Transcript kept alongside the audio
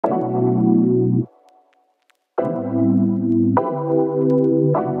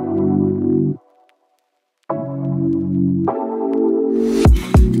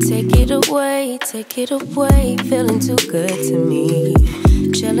away, feeling too good to me.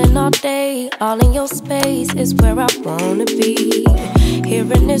 Chilling all day, all in your space is where I wanna be.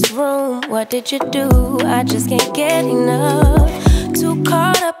 Here in this room, what did you do? I just can't get enough. Too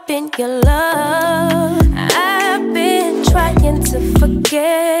caught up in your love. I've been trying to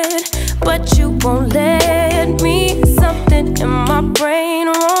forget, but you won't let me. Something in my brain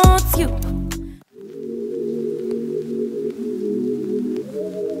wants you.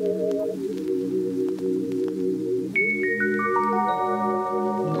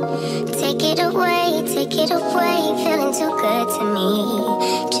 Take it away, feeling too good to me.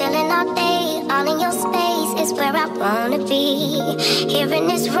 Chilling all day, all in your space is where I wanna be. Here in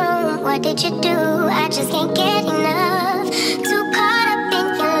this room, what did you do? I just can't get enough. Too caught up in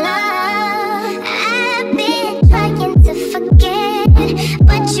your love. I've been trying to forget,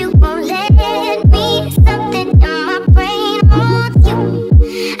 but you won't let me. Something in my brain wants you.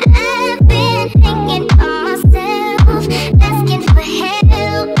 I've been hanging on myself, asking for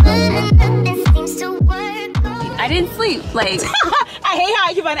help, but nothing seems to work. I didn't sleep. Like I hate how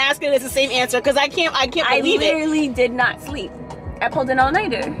I keep on asking it's the same answer because I can't believe it. I literally did not sleep. I pulled an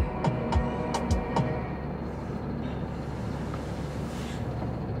all-nighter.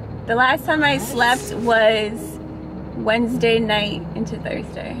 The last time I slept was Wednesday night into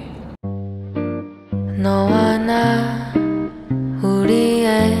Thursday. 너와 나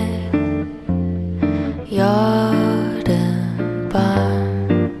우리의 여름밤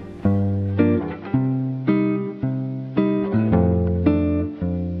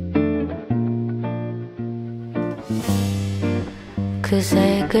그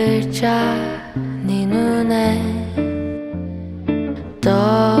세 글자 네 눈에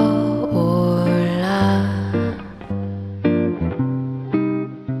떠올라.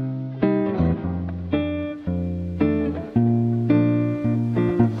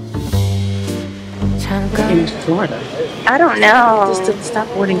 In Florida. I don't know. Just to stop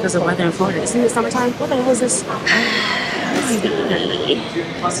boarding because of weather in Florida. Isn't it summertime? What the hell is this?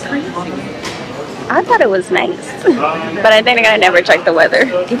 It's crazy. I thought it was nice, but I think I never checked the weather.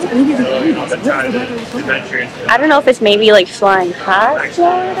 I don't know if it's maybe like flying past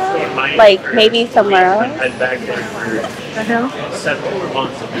Florida, like maybe somewhere else.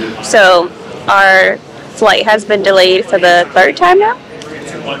 So our flight has been delayed for the third time now?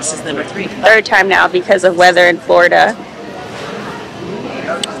 This is number 3. Third time now because of weather in Florida.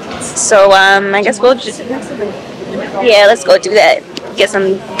 So I guess we'll just, yeah, let's go do that. Get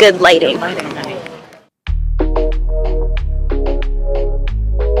some good lighting.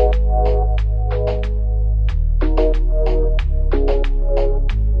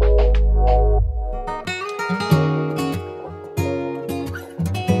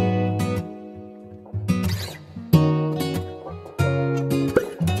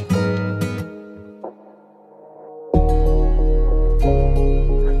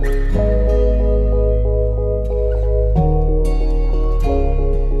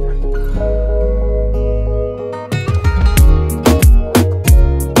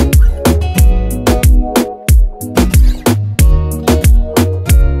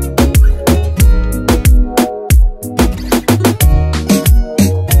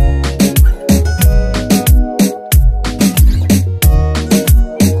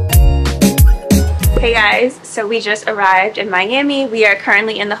 So we just arrived in Miami. We are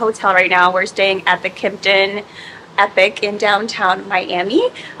currently in the hotel right now. We're staying at the Kimpton Epic in downtown Miami.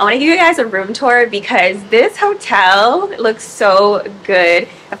 I want to give you guys a room tour because this hotel looks so good.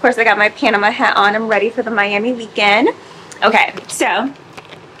 Of course, I got my Panama hat on. I'm ready for the Miami weekend. Okay, so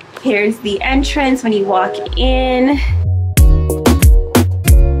here's the entrance when you walk in.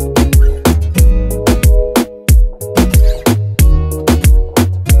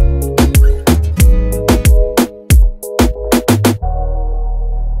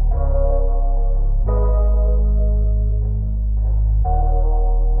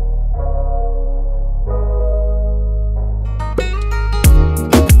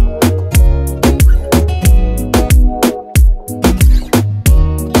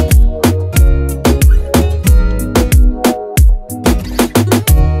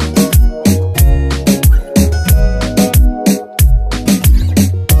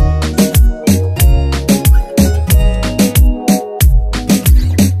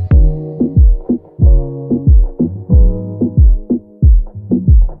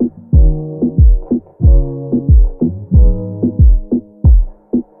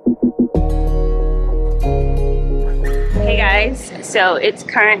 So it's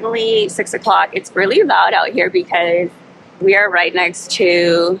currently 6 o'clock. It's really loud out here because we are right next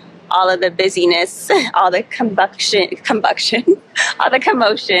to all of the busyness, all the all the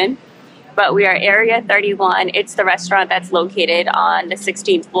commotion. but we are Area 31. It's the restaurant that's located on the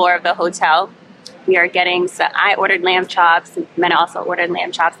 16th floor of the hotel. We are getting some, I ordered lamb chops, men also ordered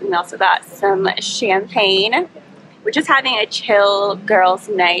lamb chops, and we also got some champagne. We're just having a chill girls'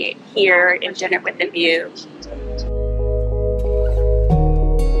 night here in Dinner with the View.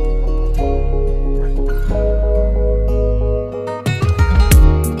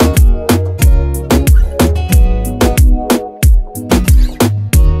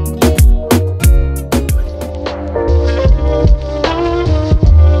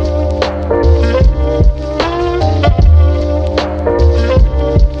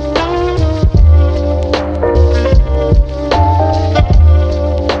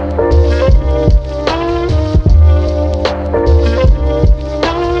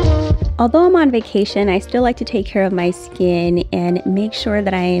 Although I'm on vacation, I still like to take care of my skin and make sure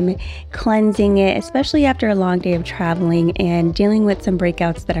that I'm cleansing it, especially after a long day of traveling and dealing with some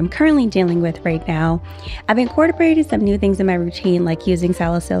breakouts that I'm currently dealing with right now. I've incorporated some new things in my routine, like using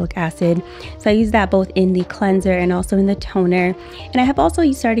salicylic acid. So I use that both in the cleanser and also in the toner. And I have also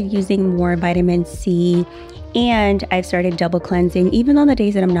started using more vitamin C, and I've started double cleansing even on the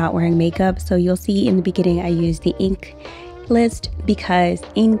days that I'm not wearing makeup. So you'll see in the beginning I use the ink list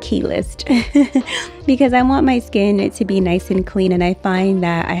because I want my skin to be nice and clean, and I find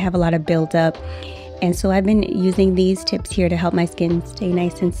that I have a lot of buildup, and so I've been using these tips here to help my skin stay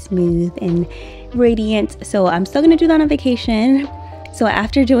nice and smooth and radiant. So I'm still gonna do that on vacation. So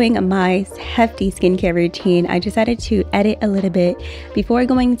after doing my hefty skincare routine, I decided to edit a little bit before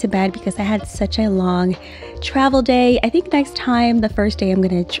going to bed because I had such a long travel day. I think next time, the first day, I'm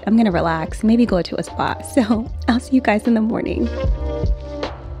gonna relax, maybe go to a spa. So I'll see you guys in the morning.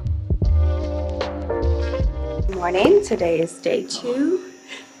 Good morning. Today is day 2.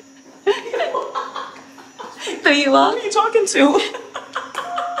 Who you are? Who are you talking to?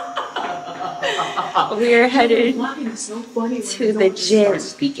 We are headed to the gym.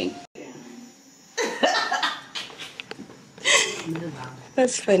 Speaking.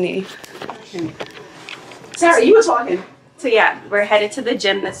 That's funny. Sorry, you were talking. So yeah, we're headed to the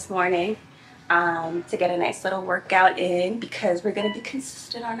gym this morning to get a nice little workout in because we're gonna be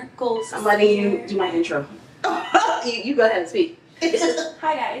consistent on our goals. I'm letting you do my intro. you go ahead and speak.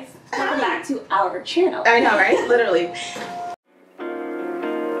 Hi guys, welcome back to our channel. I know, right? Literally.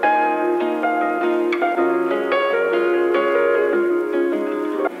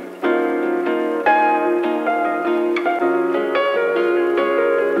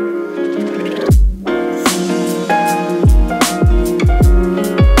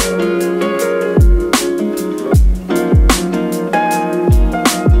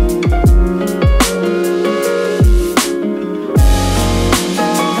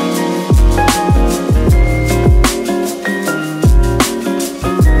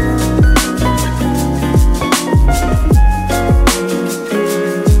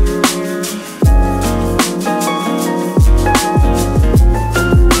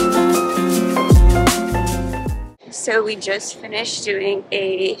 So we just finished doing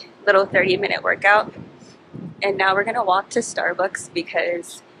a little 30-minute workout, and now we're gonna walk to Starbucks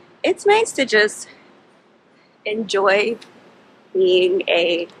because it's nice to just enjoy being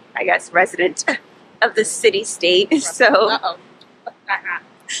a, I guess, resident of the city-state. So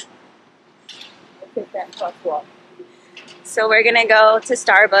so we're gonna go to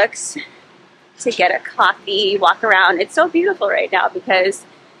Starbucks to get a coffee, walk around. It's so beautiful right now because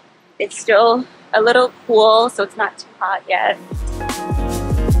it's still a little cool, so it's not too hot yet.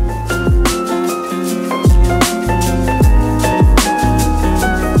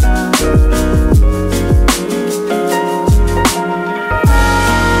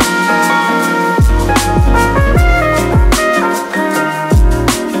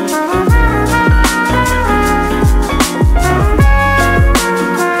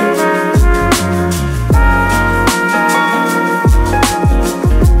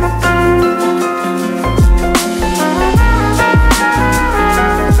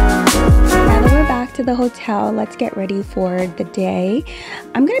 The hotel, let's get ready for the day.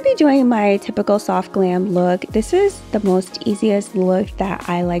 I'm gonna be doing my typical soft glam look. This is the most easiest look that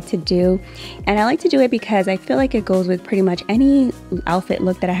I like to do, and I like to do it because I feel like it goes with pretty much any outfit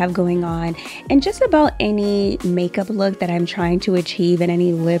look that I have going on, and just about any makeup look that I'm trying to achieve, and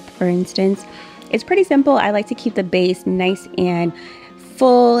any lip, for instance. It's pretty simple. I like to keep the base nice and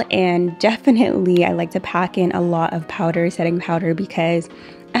full, and definitely I like to pack in a lot of powder, setting powder, because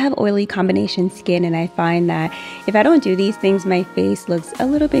I have oily combination skin, and I find that if I don't do these things, my face looks a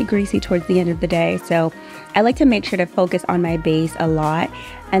little bit greasy towards the end of the day. So I like to make sure to focus on my base a lot.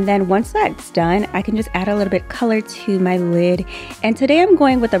 And then once that's done, I can just add a little bit color to my lid. And today I'm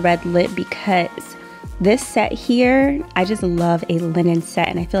going with a red lip because this set here, I just love a linen set,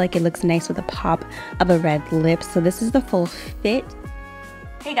 and I feel like it looks nice with a pop of a red lip. So this is the full fit.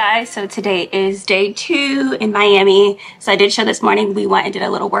 Hey guys, so today is day 2 in Miami. So I did show this morning, we went and did a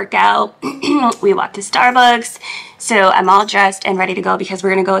little workout. We walked to Starbucks. So I'm all dressed and ready to go because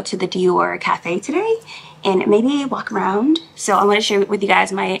we're gonna go to the Dior cafe today and maybe walk around. So I want to share with you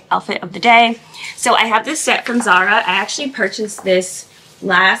guys my outfit of the day. So I have this set from Zara. I actually purchased this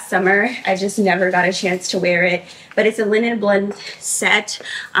last summer. I just never got a chance to wear it, but it's a linen blend set.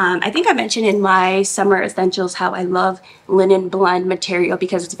 I think I mentioned in my summer essentials how I love linen blend material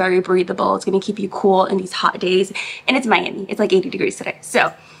because it's very breathable. It's going to keep you cool in these hot days, and it's Miami. It's like 80 degrees today.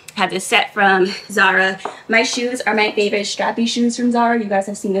 So I have this set from Zara. My shoes are my favorite strappy shoes from Zara. You guys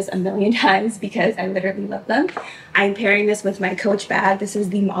have seen this a million times because I literally love them. I'm pairing this with my Coach bag. This is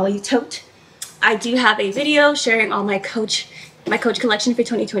the Molly tote. I do have a video sharing all my Coach collection for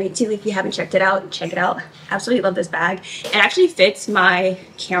 2022. If you haven't checked it out, check it out. Absolutely love this bag. It actually fits my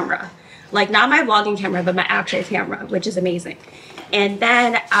camera, like not my vlogging camera, but my actual camera, which is amazing. And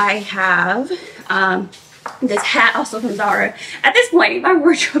then I have this hat also from Zara. At this point, my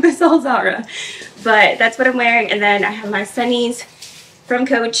wardrobe is all Zara, but that's what I'm wearing. And then I have my sunnies from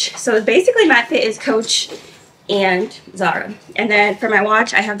Coach. So basically my fit is Coach and Zara. And then for my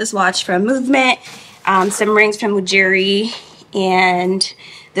watch, I have this watch from Movement, some rings from Ujiri, and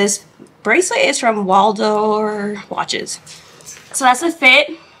this bracelet is from Waldor Watches. So that's the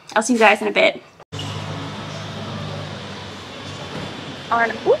fit. I'll see you guys in a bit.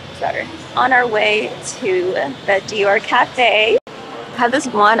 On our way to the Dior cafe. I have this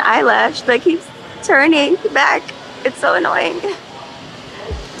one eyelash that keeps turning back. It's so annoying.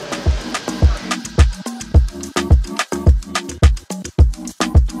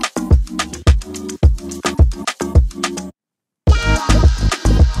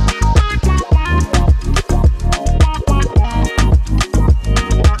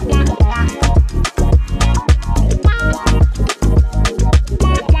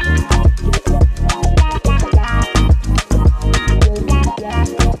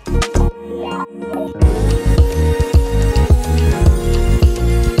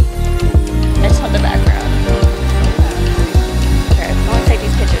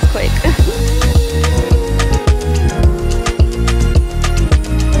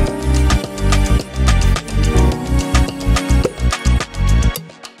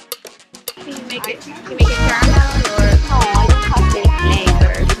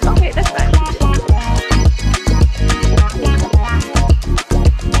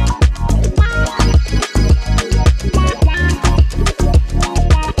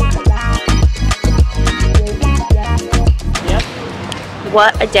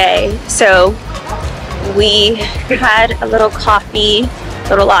 What a day. So we had a little coffee,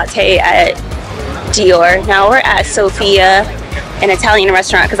 little latte at Dior. Now we're at Sofia, an Italian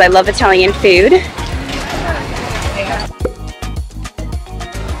restaurant because I love Italian food.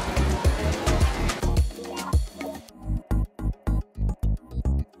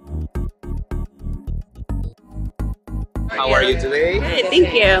 How are you today? Good,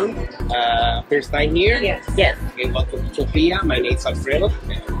 thank you. First time here? Yes. Yes. Okay, welcome to Sofia. My name is Alfredo.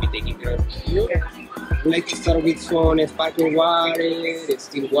 I'll be taking care of you. Would like to start with some sparkling water,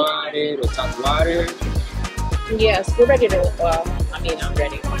 still water, or tap water? Yes, we're ready to, I'm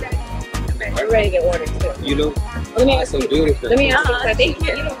ready. We're ready to get ordered too. You look so beautiful. Let me ask you, thank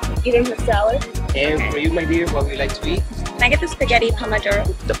you. You don't have salad? And for you, my dear, what would you like to eat? Can I get the spaghetti pomodoro?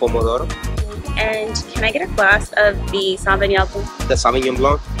 The pomodoro. And can I get a glass of the Sauvignon Blanc? The Sauvignon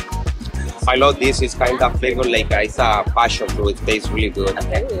Blanc. I love this. It's kind of flavor like it's a passion fruit. It tastes really good.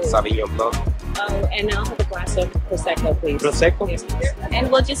 Okay. Sauvignon Blanc. Oh, and I'll have a glass of Prosecco, please. Prosecco? Yes.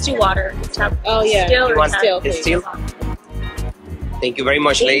 And we'll just do water. Oh, yeah. Still, You want still, please. still? Thank you very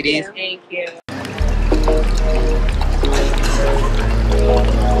much, ladies. Thank you.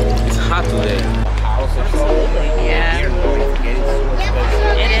 It's hot today. Absolutely. Yeah.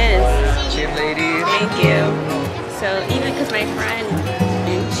 It is. Cheers, ladies. Thank you. So even because my friend,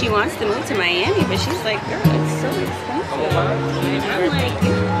 and she wants to move to Miami, but she's like, girl, it's so expensive. I'm like, you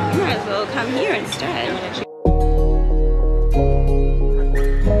might as well come here instead.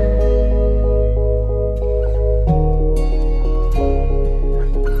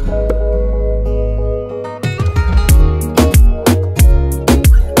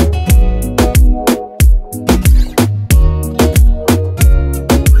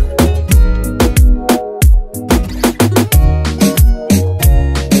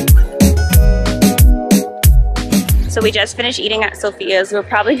 So we just finished eating at Sofia's. We're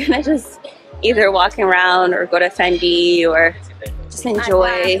probably gonna just either walk around or go to Fendi or just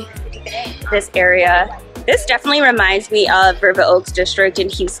enjoy this area. This definitely reminds me of River Oaks District in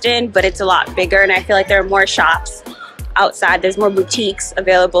Houston, but it's a lot bigger, and I feel like there are more shops outside. There's more boutiques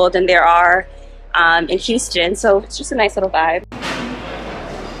available than there are in Houston, so it's just a nice little vibe.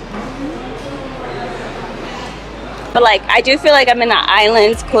 But like, I do feel like I'm in the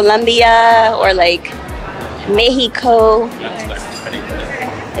islands, Colombia or like Mexico,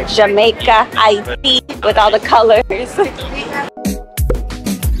 Jamaica, Haiti, with all the colors.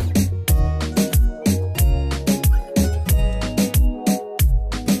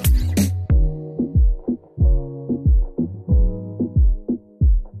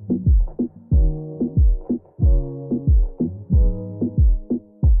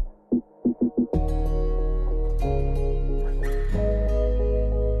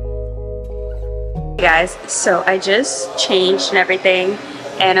 Guys, so I just changed and everything,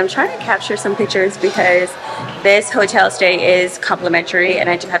 and I'm trying to capture some pictures because this hotel stay is complimentary and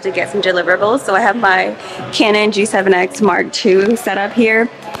I do have to get some deliverables. So I have my Canon G7X Mark II set up here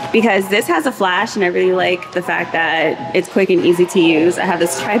because this has a flash and I really like the fact that it's quick and easy to use. I have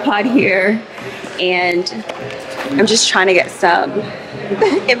this tripod here and I'm just trying to get some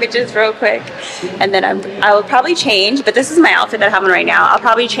images real quick, and then I will probably change, but this is my outfit that I have on right now. I'll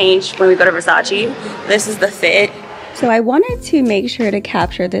probably change when we go to Versace. This is the fit. So I wanted to make sure to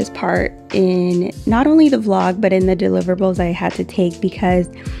capture this part in not only the vlog but in the deliverables I had to take, because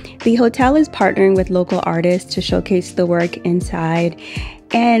the hotel is partnering with local artists to showcase the work inside.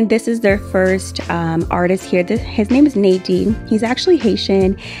 And this is their first artist here. His name is Nadine. He's actually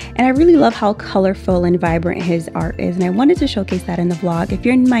Haitian, and I really love how colorful and vibrant his art is, and I wanted to showcase that in the vlog. If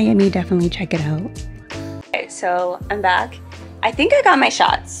you're in Miami, definitely check it out. Okay, so I'm back. I think I got my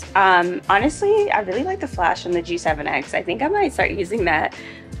shots. Honestly, I really like the flash on the G7X. I think I might start using that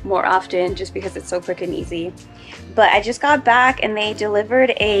more often just because it's so quick and easy. But I just got back and they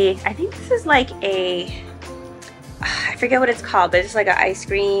delivered I think this is like I forget what it's called, but it's like an ice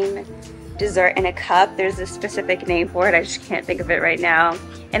cream dessert in a cup. There's a specific name for it. I just can't think of it right now.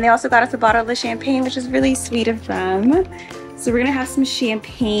 And they also got us a bottle of champagne, which is really sweet of them. So we're gonna have some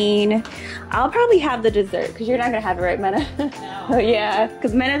champagne. I'll probably have the dessert because you're not gonna have it, right, Mena? No. Oh yeah,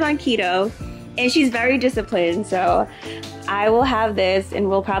 because Mena's on keto and she's very disciplined. So I will have this and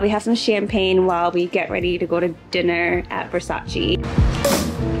we'll probably have some champagne while we get ready to go to dinner at Versace.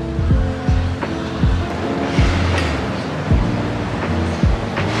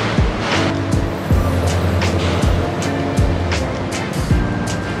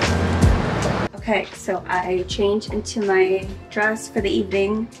 Okay, so I changed into my dress for the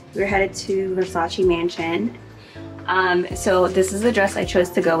evening. We're headed to Versace Mansion. So this is the dress I chose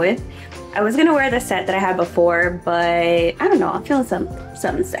to go with. I was gonna wear the set that I had before, but I don't know, I'm feeling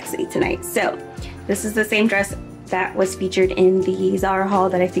something sexy tonight. So this is the same dress that was featured in the Zara haul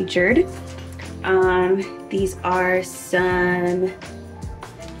that I featured. These are some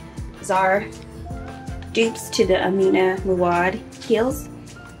Zara dupes to the Amina Muad heels.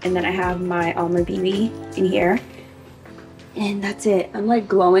 And then I have my Alma BB in here. And that's it. I'm like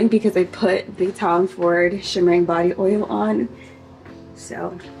glowing because I put the Tom Ford Shimmering Body Oil on.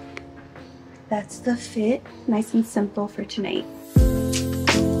 So that's the fit. Nice and simple for tonight.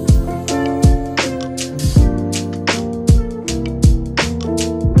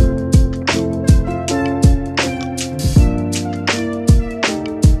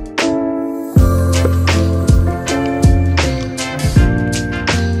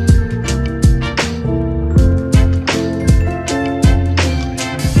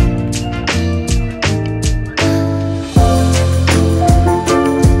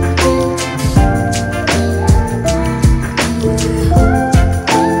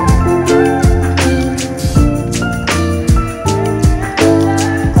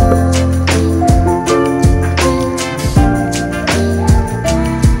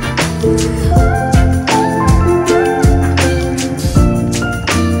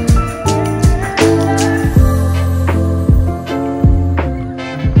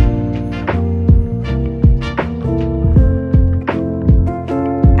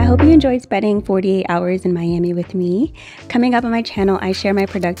 Enjoyed spending 48 hours in Miami with me. Coming up on my channel, I share my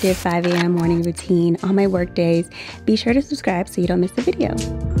productive 5 a.m. morning routine on my work days. Be sure to subscribe so you don't miss a video.